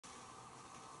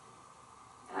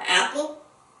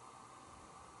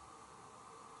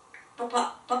All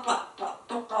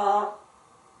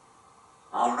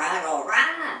right, all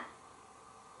right.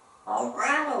 All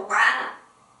right, all right.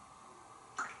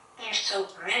 You're so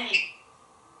pretty.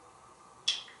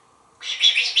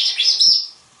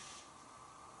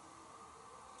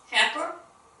 Pepper,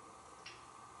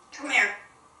 come here.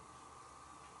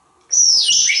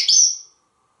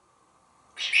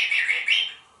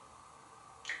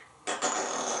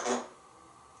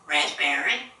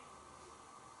 Raspberry.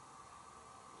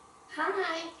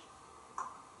 Hi.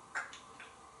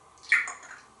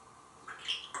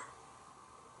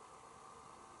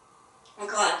 We'll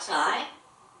go outside.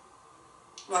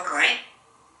 We're great.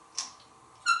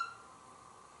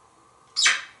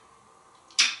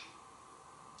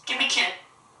 Give me a kid.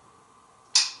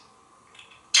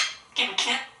 Give me a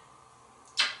kid.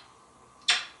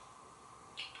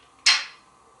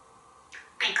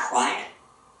 Be quiet.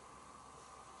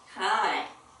 Hi.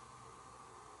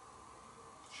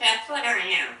 Chef, what are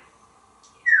you?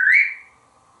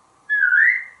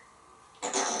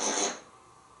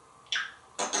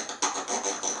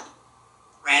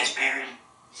 Raspberry.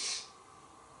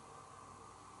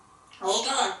 Hold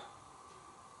on.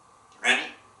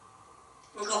 Ready?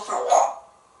 We'll go for a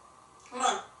walk. Come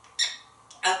on.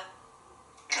 Up.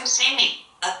 Come see me.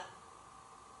 Up.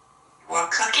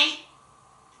 Want a cookie?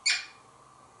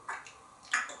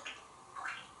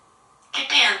 Get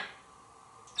down.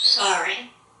 Sorry.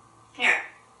 Here.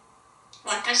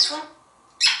 Want this one?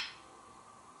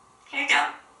 Here you go.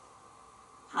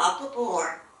 Hop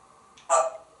aboard.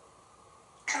 Up.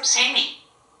 Come see me.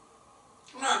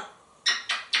 Come on.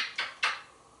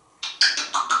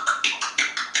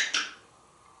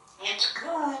 It's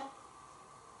good.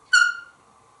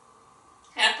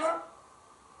 Pepper?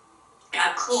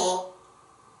 Got cool.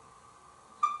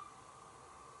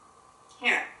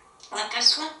 Here. Want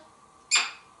this one?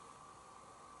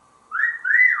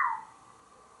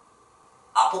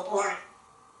 Up aboard.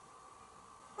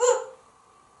 Woo!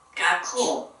 Got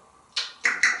cool.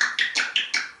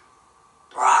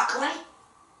 Broccoli?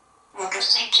 Want to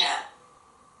say Chad?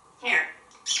 Here.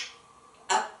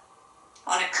 Up.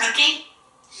 Want a cookie?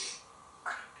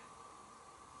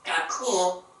 Got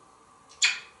cool.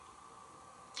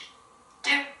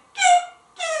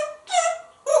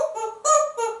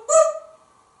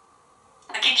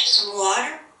 I'll get you some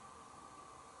water.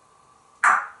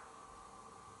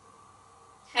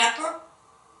 Pepper?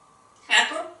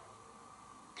 Pepper?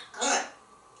 Good.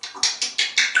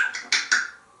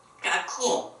 Got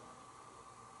cool.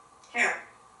 Here.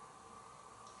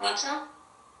 Want some?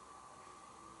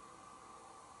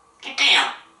 Get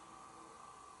down.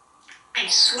 Be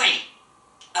sweet.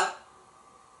 Oh.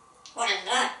 What is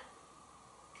that?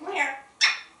 Come here.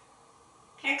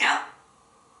 Here you go.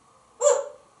 Woo!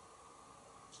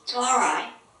 It's all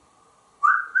right.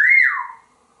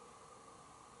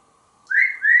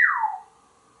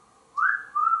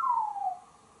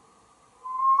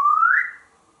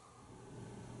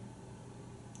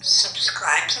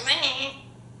 Subscribe to me.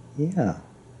 Yeah.